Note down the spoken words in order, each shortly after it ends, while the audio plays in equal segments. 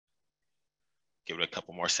Give it a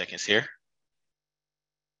couple more seconds here.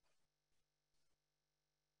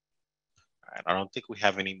 All right, I don't think we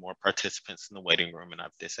have any more participants in the waiting room, and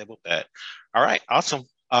I've disabled that. All right, awesome.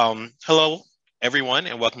 Hello, everyone,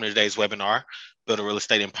 and welcome to today's webinar, Build a Real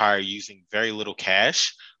Estate Empire Using Very Little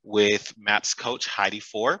Cash with MAPS coach Heidi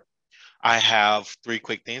Fore. I have three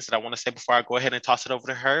quick things that I want to say before I go ahead and toss it over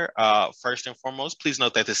to her. First and foremost, please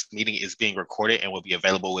note that this meeting is being recorded and will be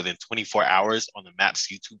available within 24 hours on the MAPS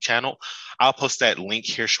YouTube channel. I'll post that link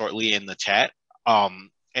here shortly in the chat.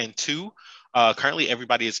 And two, currently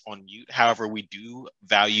everybody is on mute. However, we do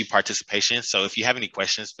value participation. So if you have any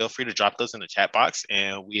questions, feel free to drop those in the chat box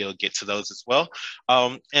and we'll get to those as well.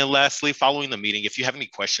 And lastly, following the meeting, if you have any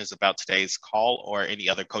questions about today's call or any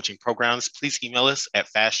other coaching programs, please email us at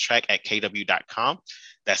fasttrack@kw.com.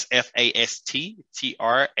 That's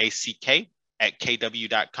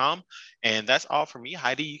FASTTRACK@kw.com. And that's all for me.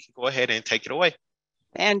 Heidi, you can go ahead and take it away.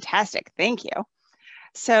 Fantastic. Thank you.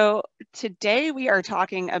 So today we are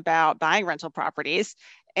talking about buying rental properties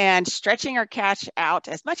and stretching our cash out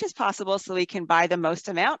as much as possible so we can buy the most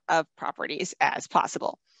amount of properties as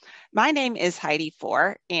possible. My name is Heidi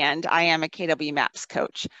Fore, and I am a KW MAPS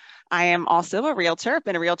coach. I am also a realtor. I've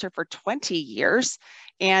been a realtor for 20 years,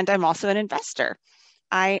 and I'm also an investor.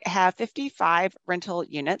 I have 55 rental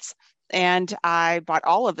units, and I bought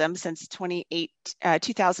all of them since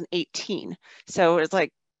 2018. So it's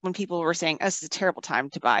like when people were saying, oh, this is a terrible time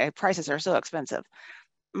to buy, prices are so expensive.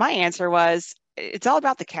 My answer was, it's all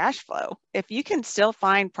about the cash flow. If you can still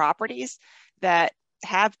find properties that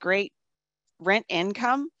have great rent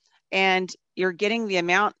income and you're getting the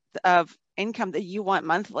amount of income that you want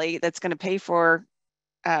monthly that's going to pay for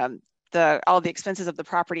all the expenses of the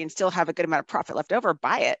property and still have a good amount of profit left over,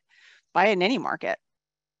 buy it in any market.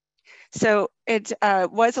 So it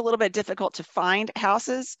was a little bit difficult to find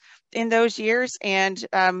houses in those years. And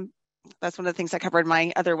that's one of the things I covered in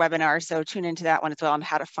my other webinar. So tune into that one as well on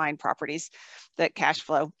how to find properties that cash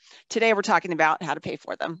flow. Today, we're talking about how to pay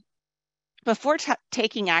for them. Before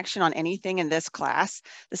taking action on anything in this class,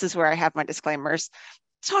 this is where I have my disclaimers.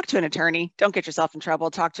 Talk to an attorney. Don't get yourself in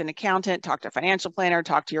trouble. Talk to an accountant, talk to a financial planner,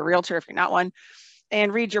 talk to your realtor if you're not one.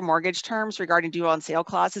 And read your mortgage terms regarding due on sale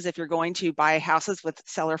clauses if you're going to buy houses with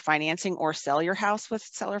seller financing or sell your house with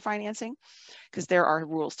seller financing, because there are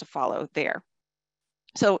rules to follow there.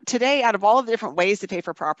 So today, out of all of the different ways to pay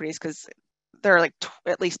for properties, because there are like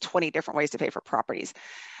at least 20 different ways to pay for properties,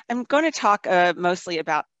 I'm going to talk mostly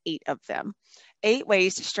about 8 of them. 8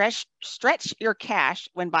 ways to stretch your cash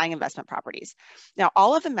when buying investment properties. Now,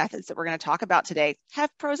 all of the methods that we're going to talk about today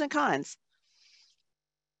have pros and cons.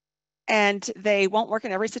 And they won't work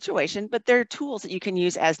in every situation, but they're tools that you can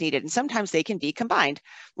use as needed. And sometimes they can be combined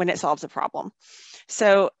when it solves a problem.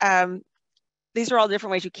 So these are all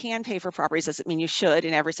different ways you can pay for properties. Doesn't mean you should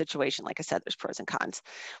in every situation. Like I said, there's pros and cons.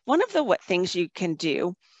 One of the things you can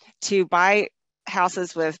do to buy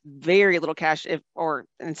houses with very little cash,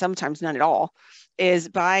 and sometimes none at all, is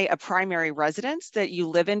buy a primary residence that you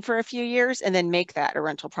live in for a few years and then make that a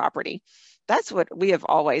rental property. That's what we have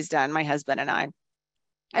always done, my husband and I.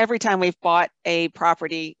 Every time we've bought a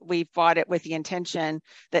property, we've bought it with the intention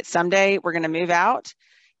that someday we're going to move out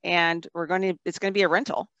and it's going to be a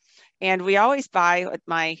rental. And we always buy what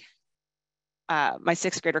my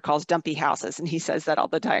 6th grader calls dumpy houses. And he says that all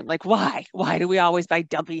the time. Like, why? Why do we always buy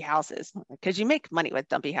dumpy houses? Because you make money with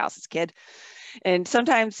dumpy houses, kid. And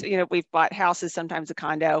sometimes, we've bought houses, sometimes a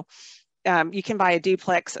condo. You can buy a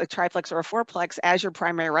duplex, a triplex, or a fourplex as your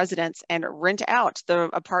primary residence and rent out the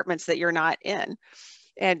apartments that you're not in.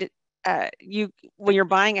 And when you're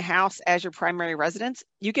buying a house as your primary residence,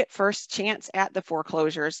 you get first chance at the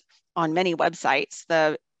foreclosures on many websites.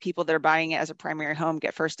 The people that are buying it as a primary home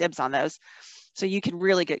get first dibs on those. So you can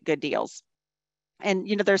really get good deals. And,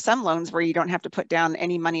 there's some loans where you don't have to put down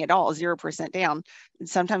any money at all, 0% down. And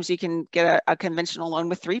sometimes you can get a conventional loan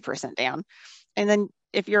with 3% down. And then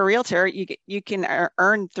if you're a realtor, you can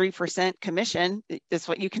earn 3% commission. That's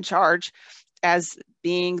what you can charge as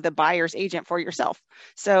being the buyer's agent for yourself.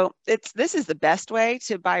 So this is the best way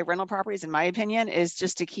to buy rental properties, in my opinion, is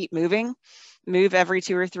just to keep moving. Move every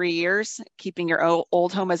 2 or 3 years, keeping your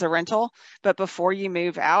old home as a rental. But before you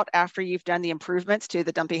move out, after you've done the improvements to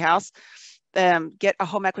the dumpy house, get a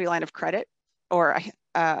home equity line of credit or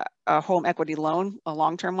a home equity loan, a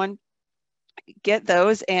long-term one. Get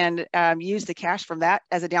those and use the cash from that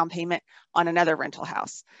as a down payment on another rental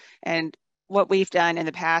house. And what we've done in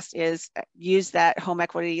the past is use that home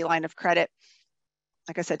equity line of credit,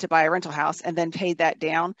 like I said, to buy a rental house and then paid that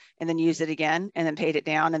down and then use it again and then paid it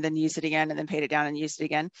down and then use it again and then paid it down and used it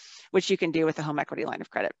again, which you can do with the home equity line of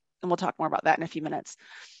credit. And we'll talk more about that in a few minutes.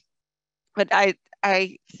 But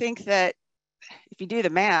I think that if you do the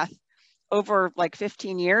math, over like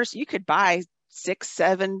 15 years, you could buy 6,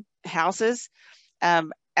 7 houses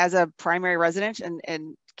as a primary residence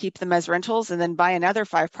and keep them as rentals, and then buy another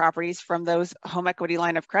 5 properties from those home equity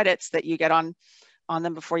line of credits that you get on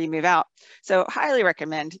them before you move out. So highly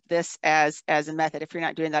recommend this as a method if you're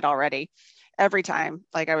not doing that already. Every time,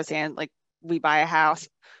 like I was saying, like we buy a house,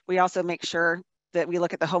 we also make sure that we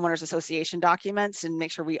look at the homeowners association documents and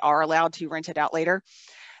make sure we are allowed to rent it out later.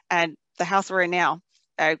 And the house we're in now,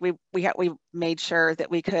 we made sure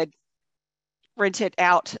that we could rent it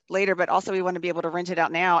out later, but also we want to be able to rent it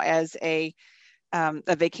out now as a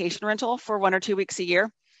vacation rental for 1 or 2 weeks a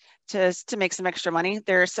year to make some extra money.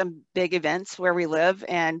 There are some big events where we live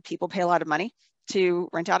and people pay a lot of money to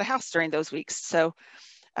rent out a house during those weeks. So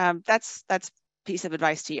that's a piece of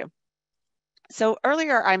advice to you. So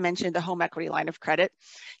earlier I mentioned the home equity line of credit.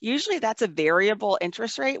 Usually that's a variable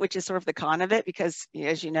interest rate, which is sort of the con of it because,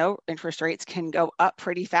 as you know, interest rates can go up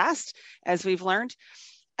pretty fast, as we've learned.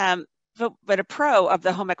 But a pro of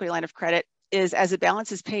the home equity line of credit is as the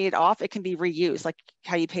balance is paid off, it can be reused, like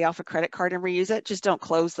how you pay off a credit card and reuse it. Just don't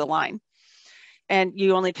close the line. And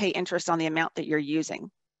you only pay interest on the amount that you're using.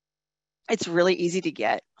 It's really easy to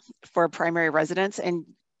get for a primary residence, and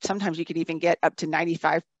sometimes you could even get up to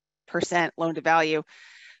 95% loan to value.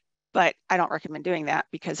 But I don't recommend doing that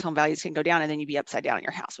because home values can go down and then you'd be upside down in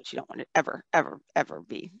your house, which you don't want to ever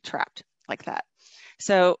be trapped like that.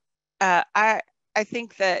 So I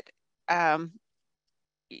think that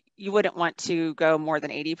you wouldn't want to go more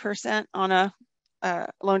than 80% on a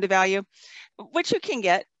loan to value, which you can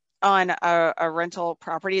get on a rental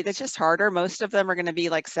property. That's just harder. Most of them are going to be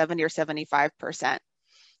like 70 or 75%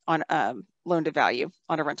 on loan to value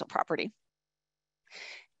on a rental property.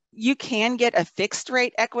 You can get a fixed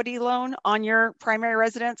rate equity loan on your primary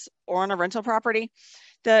residence or on a rental property.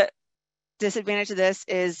 The disadvantage of this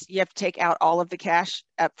is you have to take out all of the cash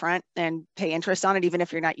up front and pay interest on it, even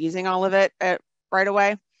if you're not using all of it right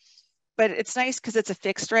away. But it's nice because it's a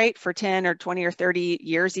fixed rate for 10 or 20 or 30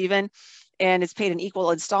 years even, and it's paid in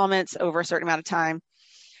equal installments over a certain amount of time.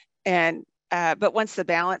 And but once the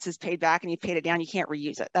balance is paid back and you've paid it down, you can't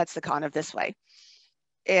reuse it. That's the con of this way.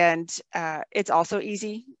 And it's also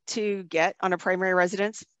easy to get on a primary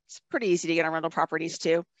residence. It's pretty easy to get on rental properties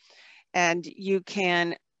too. And you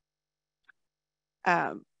can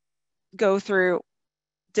go through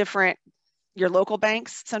your local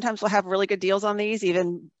banks. Sometimes we'll have really good deals on these,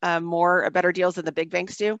 even better deals than the big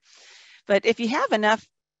banks do. But if you have enough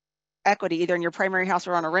equity, either in your primary house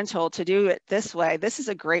or on a rental, to do it this way, this is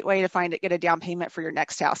a great way to get a down payment for your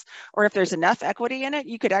next house. Or if there's enough equity in it,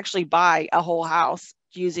 you could actually buy a whole house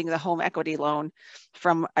using the home equity loan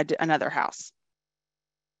from another house.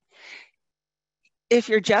 If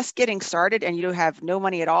you're just getting started and you have no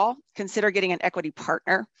money at all, consider getting an equity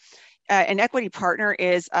partner. An equity partner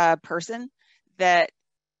is a person that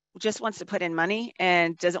just wants to put in money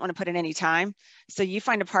and doesn't want to put in any time. So you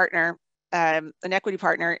find a partner, an equity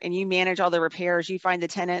partner, and you manage all the repairs, you find the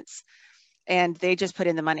tenants, and they just put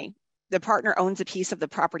in the money. The partner owns a piece of the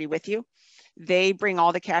property with you. They bring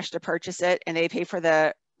all the cash to purchase it and they pay for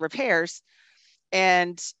the repairs,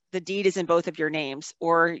 and the deed is in both of your names,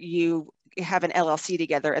 or you have an LLC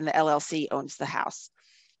together and the LLC owns the house.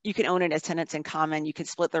 You can own it as tenants in common. You can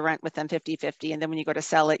split the rent with them 50-50, and then when you go to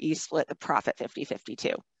sell it, you split the profit 50-50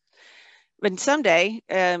 too. But someday,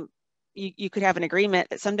 you could have an agreement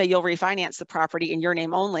that someday you'll refinance the property in your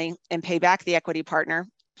name only and pay back the equity partner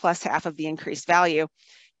plus half of the increased value,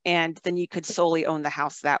 and then you could solely own the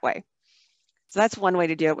house that way. So that's one way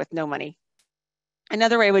to do it with no money.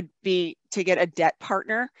 Another way would be to get a debt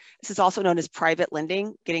partner. This is also known as private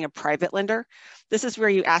lending, getting a private lender. This is where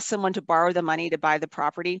you ask someone to borrow the money to buy the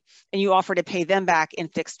property, and you offer to pay them back in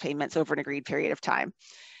fixed payments over an agreed period of time.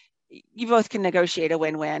 You both can negotiate a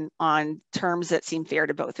win-win on terms that seem fair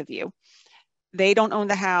to both of you. They don't own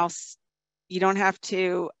the house. You don't have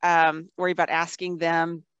to worry about asking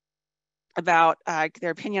them about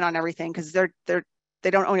their opinion on everything because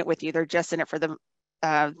they don't own it with you. They're just in it for the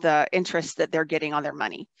interest that they're getting on their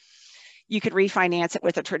money. You could refinance it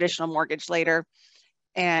with a traditional mortgage later.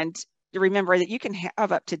 And remember that you can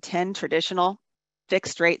have up to 10 traditional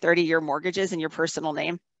fixed rate 30-year mortgages in your personal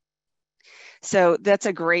name. So that's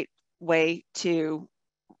a great way to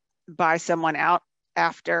buy someone out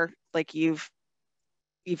after like you've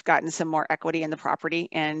gotten some more equity in the property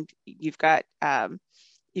and you've gotten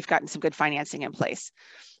some good financing in place.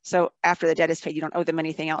 So after the debt is paid, you don't owe them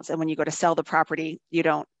anything else. And when you go to sell the property, you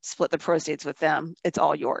don't split the proceeds with them. It's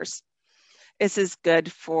all yours. This is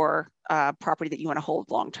good for property that you want to hold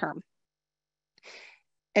long-term.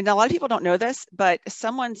 And a lot of people don't know this, but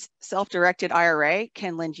someone's self-directed IRA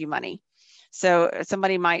can lend you money. So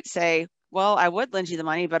somebody might say, well, I would lend you the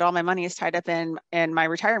money, but all my money is tied up in my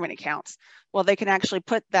retirement accounts. Well, they can actually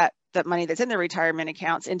put that money that's in the retirement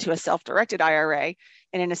accounts into a self-directed IRA,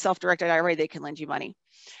 and in a self-directed IRA, they can lend you money.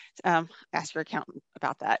 Ask your accountant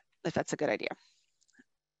about that, if that's a good idea.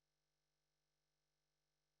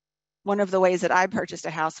 One of the ways that I purchased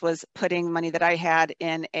a house was putting money that I had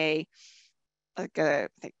in I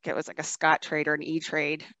think it was like a Scottrade or an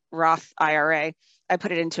E-Trade Roth IRA. I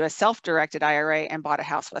put it into a self-directed IRA and bought a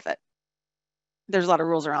house with it. There's a lot of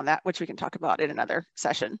rules around that, which we can talk about in another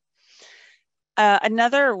session.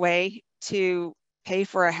 Another way to pay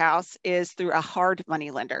for a house is through a hard money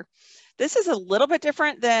lender. This is a little bit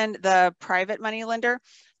different than the private money lender.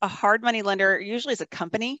 A hard money lender usually is a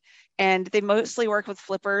company, and they mostly work with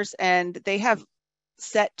flippers, and they have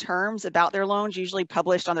set terms about their loans, usually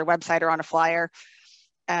published on their website or on a flyer.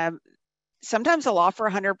 Sometimes they'll offer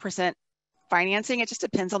 100% financing. It just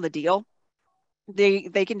depends on the deal.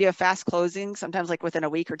 They can do a fast closing, sometimes like within a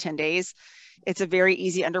week or 10 days. It's a very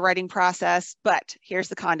easy underwriting process, but here's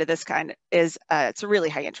the con to this kind is it's a really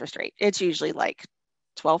high interest rate. It's usually like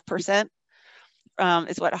 12%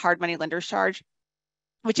 is what hard money lenders charge,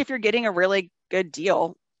 which if you're getting a really good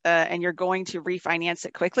deal and you're going to refinance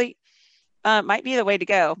it quickly, might be the way to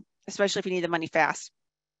go, especially if you need the money fast.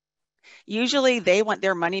 Usually they want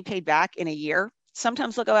their money paid back in a year.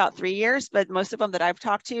 Sometimes they'll go out 3 years, but most of them that I've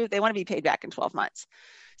talked to, they want to be paid back in 12 months.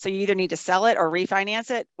 So you either need to sell it or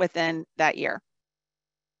refinance it within that year.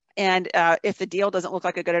 And if the deal doesn't look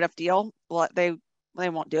like a good enough deal, well, they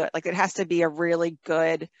won't do it. Like, it has to be a really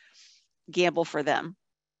good gamble for them.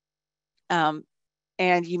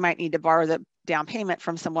 And you might need to borrow the down payment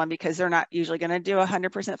from someone because they're not usually going to do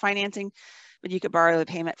 100% financing, but you could borrow the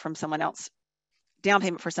payment from someone else, down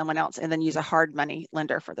payment for someone else, and then use a hard money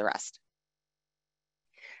lender for the rest.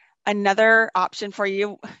 Another option for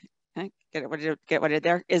you, get what I did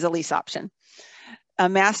there, is a lease option. A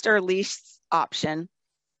master lease option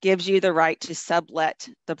gives you the right to sublet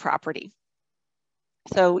the property.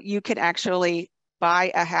 So you could actually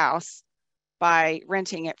buy a house by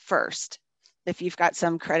renting it first. If you've got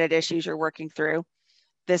some credit issues you're working through,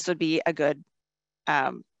 this would be a good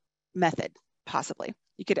method, possibly.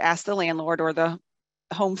 You could ask the landlord or the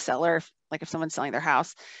home seller, like if someone's selling their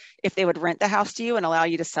house, if they would rent the house to you and allow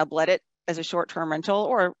you to sublet it as a short-term rental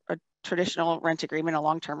or a traditional rent agreement, a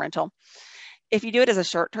long-term rental. If you do it as a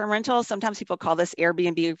short-term rental, sometimes people call this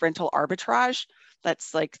Airbnb rental arbitrage.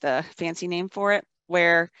 That's like the fancy name for it,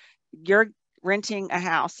 where you're renting a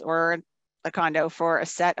house or a condo for a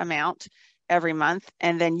set amount every month,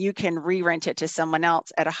 and then you can re-rent it to someone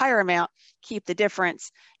else at a higher amount, keep the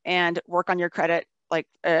difference, and work on your credit like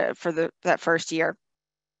for that first year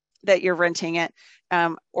that you're renting it,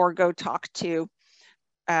 or go talk to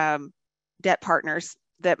debt partners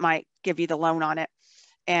that might give you the loan on it.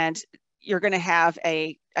 And you're going to have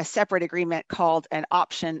a separate agreement called an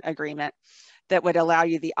option agreement that would allow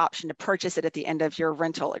you the option to purchase it at the end of your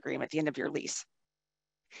rental agreement, the end of your lease.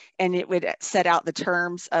 And it would set out the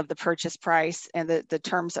terms of the purchase price and the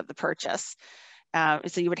terms of the purchase.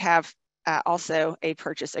 So you would have also a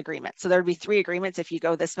purchase agreement. So there would be 3 agreements if you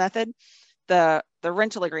go this method: the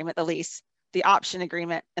rental agreement, the lease, the option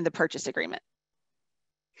agreement, and the purchase agreement.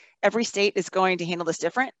 Every state is going to handle this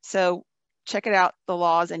different. So check it out, the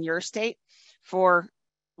laws in your state for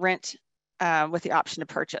rent with the option to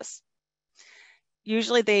purchase.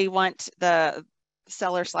 Usually they want, the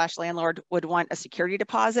seller/landlord would want a security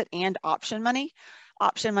deposit and option money.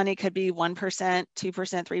 Option money could be 1%, 2%,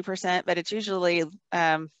 3%, but it's usually,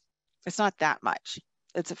 it's not that much.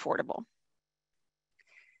 It's affordable.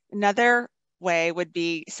 Another way would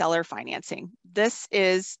be seller financing. This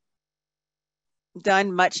is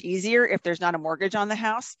done much easier if there's not a mortgage on the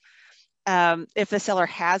house. If the seller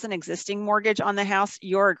has an existing mortgage on the house,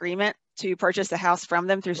 your agreement to purchase the house from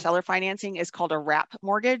them through seller financing is called a wrap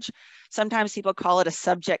mortgage. Sometimes people call it a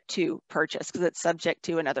subject to purchase because it's subject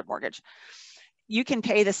to another mortgage. You can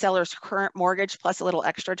pay the seller's current mortgage plus a little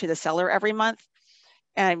extra to the seller every month.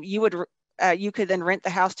 And you could then rent the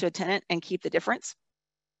house to a tenant and keep the difference.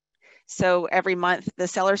 So every month the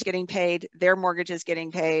seller's getting paid, their mortgage is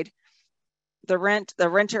getting paid, the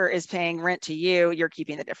renter is paying rent to you, you're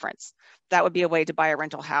keeping the difference. That would be a way to buy a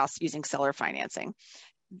rental house using seller financing.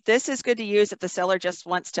 This is good to use if the seller just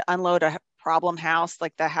wants to unload a problem house,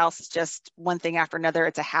 like the house is just one thing after another,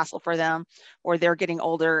 it's a hassle for them, or they're getting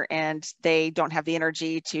older and they don't have the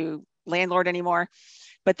energy to landlord anymore,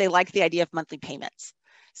 but they like the idea of monthly payments.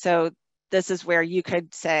 So this is where you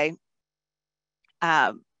could say,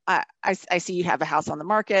 I see you have a house on the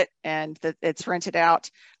market and that it's rented out.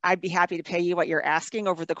 I'd be happy to pay you what you're asking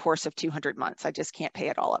over the course of 200 months. I just can't pay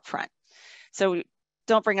it all up front. So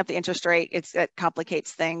don't bring up the interest rate. It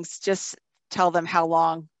complicates things. Just tell them how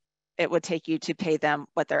long it would take you to pay them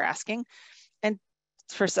what they're asking. And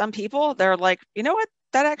for some people, they're like, you know what?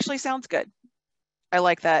 That actually sounds good. I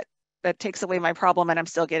like that. That takes away my problem and I'm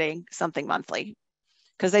still getting something monthly,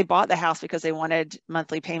 because they bought the house because they wanted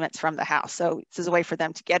monthly payments from the house. So this is a way for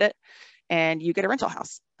them to get it, and you get a rental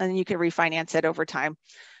house, and you can refinance it over time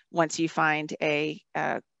once you find a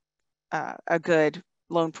good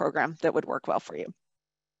loan program that would work well for you.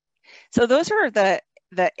 So those are the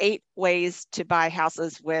 8 ways to buy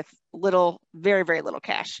houses with very, very little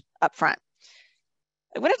cash up front.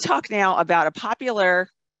 I want to talk now about a popular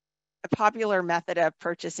method of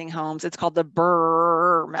purchasing homes. It's called the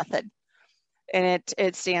BRRRR method. And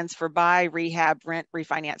it stands for buy, rehab, rent,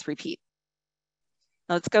 refinance, repeat.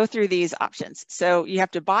 Now let's go through these options. So you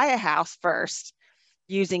have to buy a house first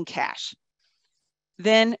using cash.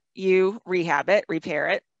 Then you rehab it, repair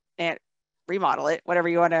it, and remodel it, whatever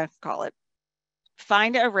you want to call it.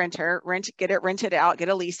 Find a renter, get it rented out, get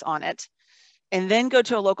a lease on it, and then go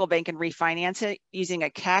to a local bank and refinance it using a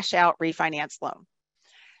cash out refinance loan.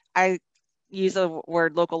 I use the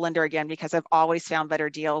word local lender again because I've always found better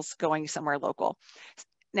deals going somewhere local.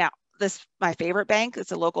 Now, my favorite bank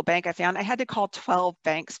is a local bank I found. I had to call 12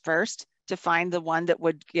 banks first to find the one that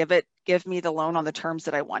would give me the loan on the terms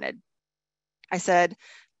that I wanted. I said,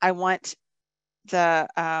 I want the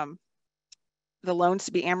loans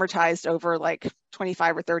to be amortized over like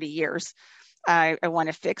 25 or 30 years. I want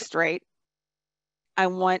a fixed rate. I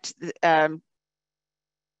want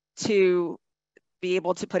to be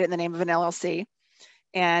able to put it in the name of an LLC,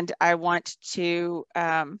 and I want to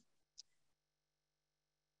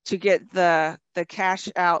get the cash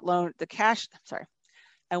out loan.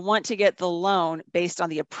 I want to get the loan based on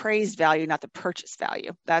the appraised value, not the purchase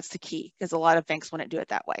value. That's the key, because a lot of banks wouldn't do it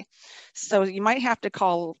that way. So you might have to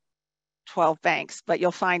call 12 banks, but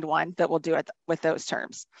you'll find one that will do it with those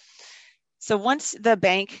terms. So once the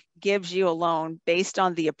bank gives you a loan based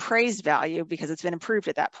on the appraised value, because it's been approved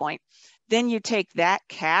at that point, then you take that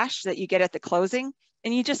cash that you get at the closing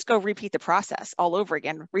and you just go repeat the process all over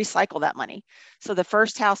again, recycle that money. So the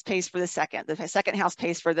first house pays for the second house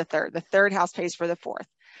pays for the third house pays for the fourth,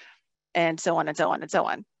 and so on and so on and so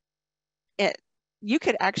on. You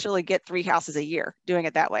could actually get 3 houses a year doing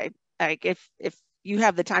it that way. Like if you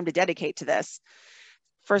have the time to dedicate to this,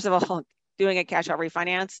 first of all, doing a cash out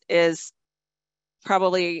refinance is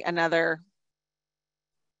probably another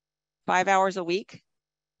 5 hours a week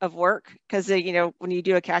of work, because when you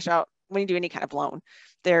do a cash out, when you do any kind of loan,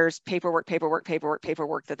 there's paperwork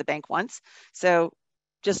that the bank wants. So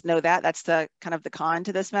just know that that's the kind of the con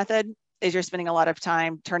to this method, is you're spending a lot of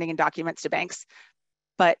time turning in documents to banks.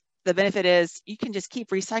 But the benefit is you can just keep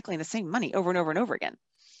recycling the same money over and over and over again,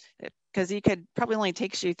 because you could probably only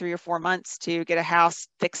takes you 3 or 4 months to get a house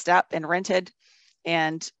fixed up and rented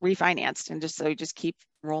and refinanced, and so you just keep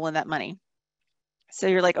rolling that money. So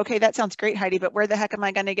you're like, okay, that sounds great, Heidi, but where the heck am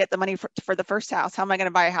I going to get the money for the first house? How am I going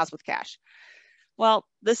to buy a house with cash? Well,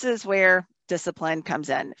 this is where discipline comes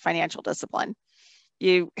in, financial discipline.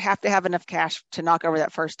 You have to have enough cash to knock over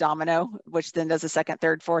that first domino, which then does a second,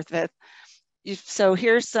 third, fourth, fifth. So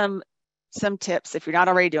here's some tips. If you're not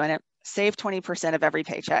already doing it, save 20% of every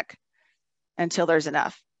paycheck until there's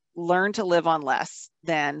enough. Learn to live on less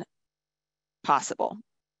than possible.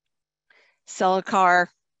 Sell a car,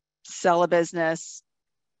 sell a business,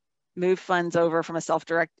 move funds over from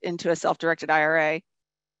into a self-directed IRA,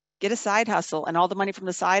 get a side hustle, and all the money from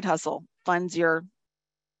the side hustle funds your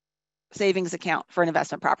savings account for an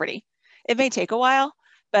investment property. It may take a while,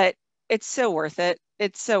 but it's so worth it.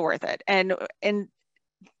 It's so worth it. And when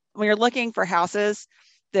you're looking for houses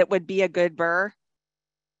that would be a good BRRRR,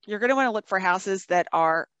 you're going to want to look for houses that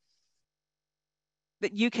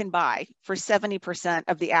you can buy for 70%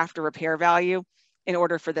 of the after repair value in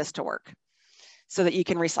order for this to work, so that you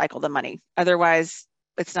can recycle the money. Otherwise,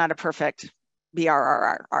 it's not a perfect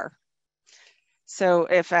BRRRR. So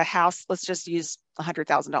if a house, let's just use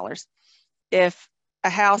 $100,000. If a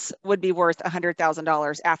house would be worth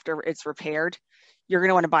 $100,000 after it's repaired, you're going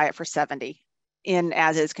to want to buy it for 70 in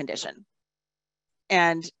as is condition.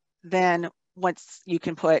 And then once you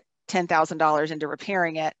can put $10,000 into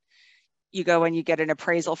repairing it, you go and you get an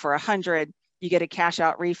appraisal for 100, you get a cash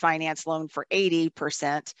out refinance loan for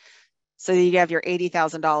 80%. So you have your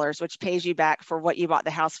 $80,000, which pays you back for what you bought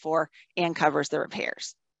the house for and covers the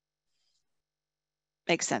repairs.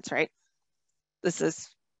 Makes sense, right? This is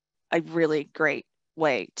a really great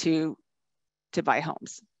way to buy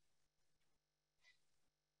homes.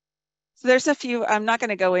 So there's a few, I'm not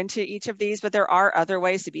going to go into each of these, but there are other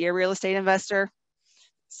ways to be a real estate investor.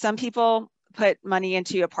 Some people, put money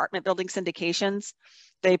into apartment building syndications.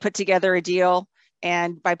 They put together a deal,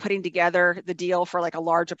 and by putting together the deal for like a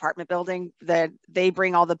large apartment building, that they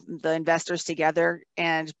bring all the investors together,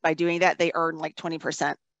 and by doing that, they earn like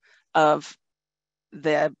 20% of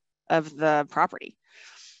the property,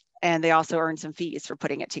 and they also earn some fees for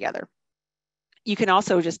putting it together. You can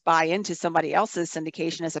also just buy into somebody else's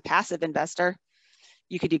syndication as a passive investor.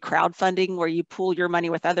 You could do crowdfunding, where you pool your money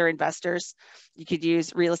with other investors. You could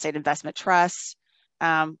use real estate investment trusts,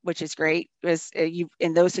 which is great, because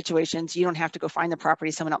in those situations, you don't have to go find the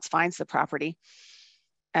property, someone else finds the property.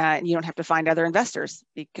 And you don't have to find other investors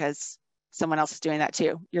because someone else is doing that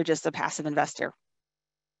too. You're just a passive investor.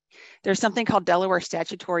 There's something called Delaware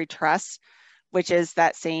Statutory Trust, which is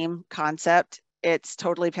that same concept. It's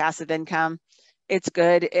totally passive income. It's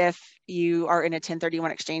good if you are in a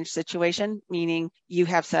 1031 exchange situation, meaning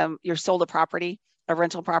you're sold a property, a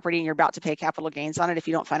rental property, and you're about to pay capital gains on it. If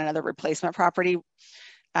you don't find another replacement property,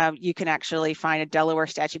 you can actually find a Delaware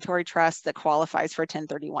statutory trust that qualifies for a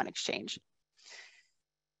 1031 exchange.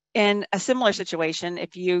 In a similar situation,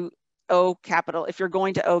 if you're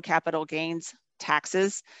going to owe capital gains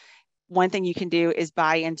taxes, one thing you can do is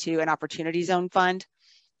buy into an opportunity zone fund.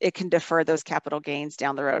 It can defer those capital gains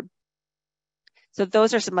down the road. So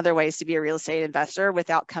those are some other ways to be a real estate investor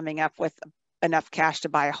without coming up with enough cash to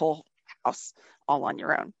buy a whole house all on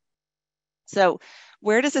your own. So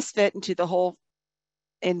where does this fit into the whole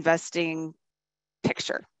investing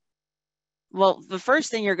picture? Well, the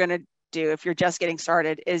first thing you're going to do if you're just getting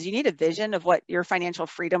started is you need a vision of what your financial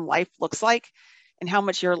freedom life looks like and how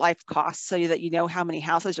much your life costs, so that you know how many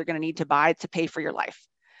houses you're going to need to buy to pay for your life.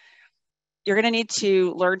 You're going to need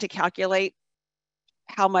to learn to calculate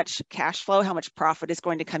how much cash flow, how much profit is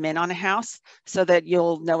going to come in on a house, so that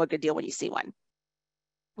you'll know a good deal when you see one.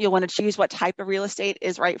 You'll want to choose what type of real estate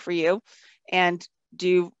is right for you and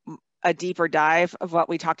do a deeper dive of what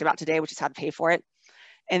we talked about today, which is how to pay for it.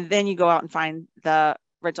 And then you go out and find the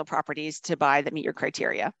rental properties to buy that meet your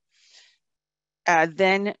criteria.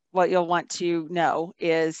 Then what you'll want to know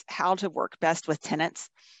is how to work best with tenants.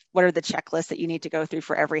 What are the checklists that you need to go through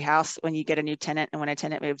for every house when you get a new tenant and when a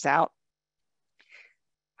tenant moves out?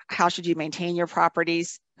 How should you maintain your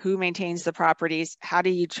properties? Who maintains the properties? How do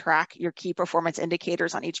you track your key performance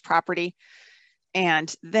indicators on each property?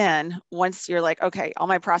 And then once you're like, okay, all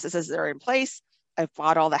my processes are in place, I've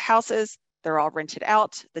bought all the houses, they're all rented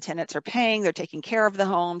out, the tenants are paying, they're taking care of the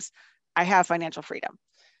homes, I have financial freedom.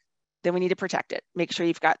 Then we need to protect it. Make sure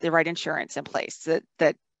you've got the right insurance in place,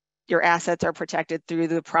 that your assets are protected through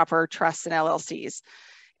the proper trusts and LLCs.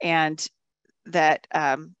 And that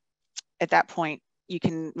at that point, you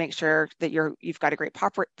can make sure that you've got a great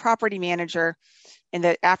property manager, and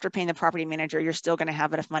that after paying the property manager, you're still going to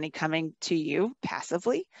have enough money coming to you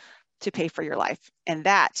passively to pay for your life. And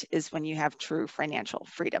that is when you have true financial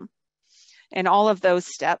freedom. And all of those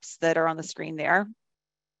steps that are on the screen there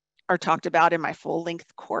are talked about in my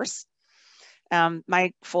full-length course.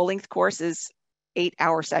 My full-length course is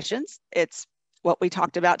 8-hour sessions. It's what we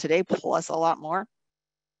talked about today, plus a lot more.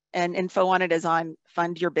 And info on it is on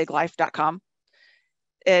fundyourbiglife.com.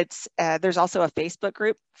 There's also a Facebook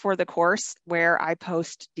group for the course where I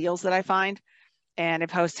post deals that I find, and I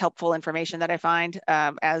post helpful information that I find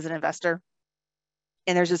as an investor.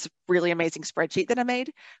 And there's this really amazing spreadsheet that I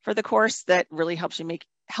made for the course that really helps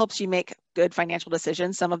you make good financial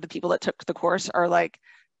decisions. Some of the people that took the course are like,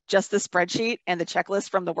 just the spreadsheet and the checklist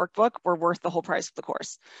from the workbook were worth the whole price of the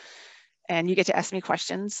course. And you get to ask me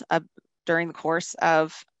questions during the course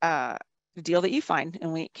of the deal that you find,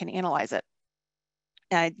 and we can analyze it.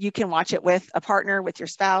 You can watch it with a partner, with your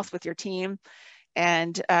spouse, with your team.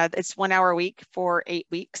 And it's 1 hour a week for 8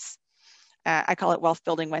 weeks. I call it Wealth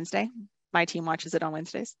Building Wednesday. My team watches it on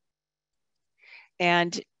Wednesdays.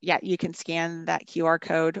 And yeah, you can scan that QR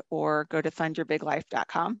code or go to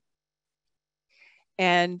fundyourbiglife.com.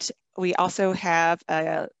 And we also have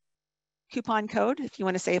a coupon code. If you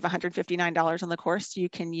want to save $159 on the course, you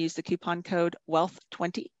can use the coupon code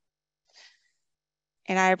WEALTH20.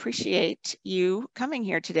 And I appreciate you coming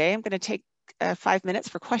here today. I'm going to take 5 minutes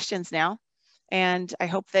for questions now. And I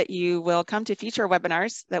hope that you will come to future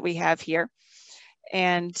webinars that we have here.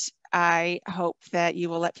 And I hope that you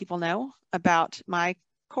will let people know about my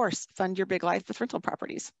course, Fund Your Big Life with Rental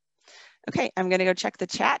Properties. Okay, I'm going to go check the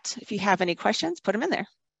chat. If you have any questions, put them in there.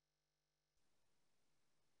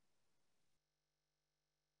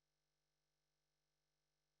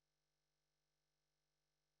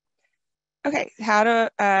 Okay,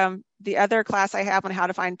 the other class I have on how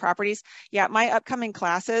to find properties. Yeah, my upcoming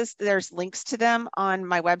classes, there's links to them on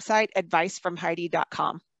my website,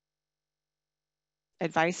 advicefromheidi.com.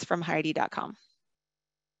 Advicefromheidi.com.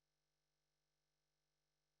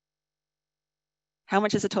 How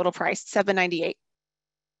much is the total price? $798.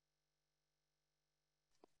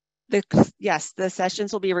 Yes, the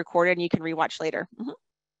sessions will be recorded and you can rewatch later.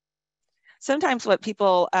 Sometimes what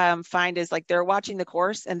people find is like they're watching the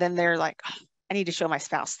course and then they're like, oh, I need to show my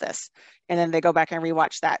spouse this. And then they go back and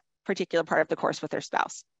rewatch that particular part of the course with their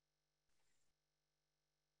spouse.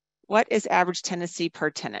 What is average tenancy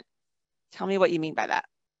per tenant? Tell me what you mean by that,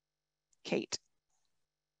 Kate.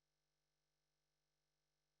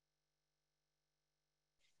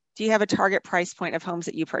 Do you have a target price point of homes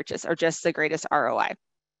that you purchase or just the greatest ROI?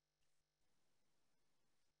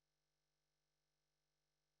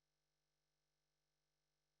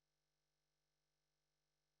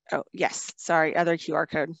 Oh, yes, sorry, other QR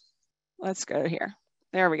code. Let's go here.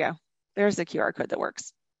 There we go. There's the QR code that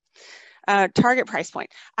works. Target price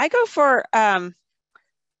point. I go for a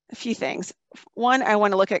few things. One, I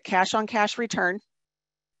want to look at cash on cash return.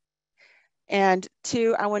 And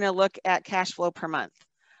two, I want to look at cash flow per month.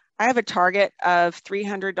 I have a target of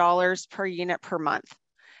 $300 per unit per month.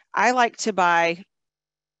 I like to buy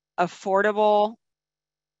affordable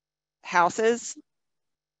houses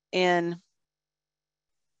in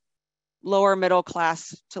lower middle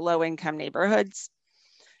class to low income neighborhoods.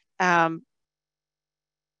 I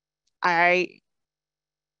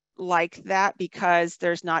like that because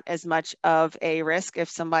there's not as much of a risk.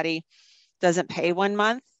 If somebody doesn't pay 1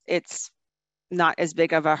 month, it's not as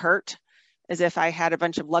big of a hurt as if I had a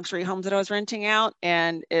bunch of luxury homes that I was renting out,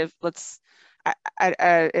 and if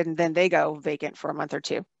and then they go vacant for a month or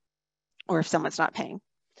two, or if someone's not paying.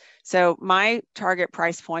 So my target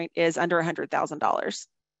price point is under $100,000.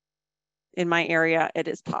 In my area, it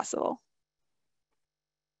is possible.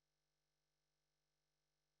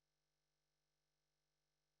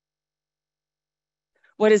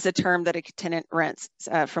 What is the term that a tenant rents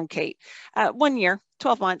from Kate? 1 year,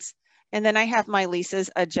 12 months. And then I have my leases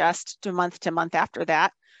adjust to month after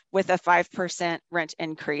that with a 5% rent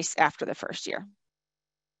increase after the first year.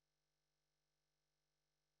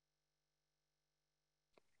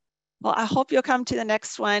 Well, I hope you'll come to the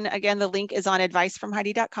next one. Again, the link is on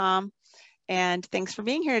advicefromheidi.com. And thanks for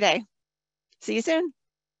being here today. See you soon.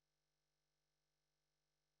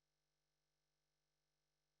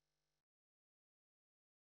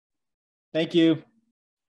 Thank you.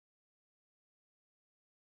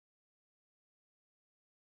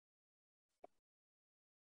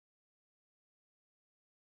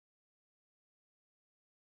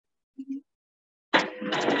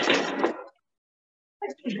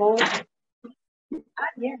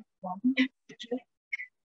 Yeah.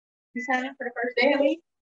 You sign up for the first day of the week?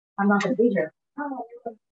 I'm not going to be here. Oh,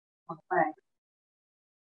 okay.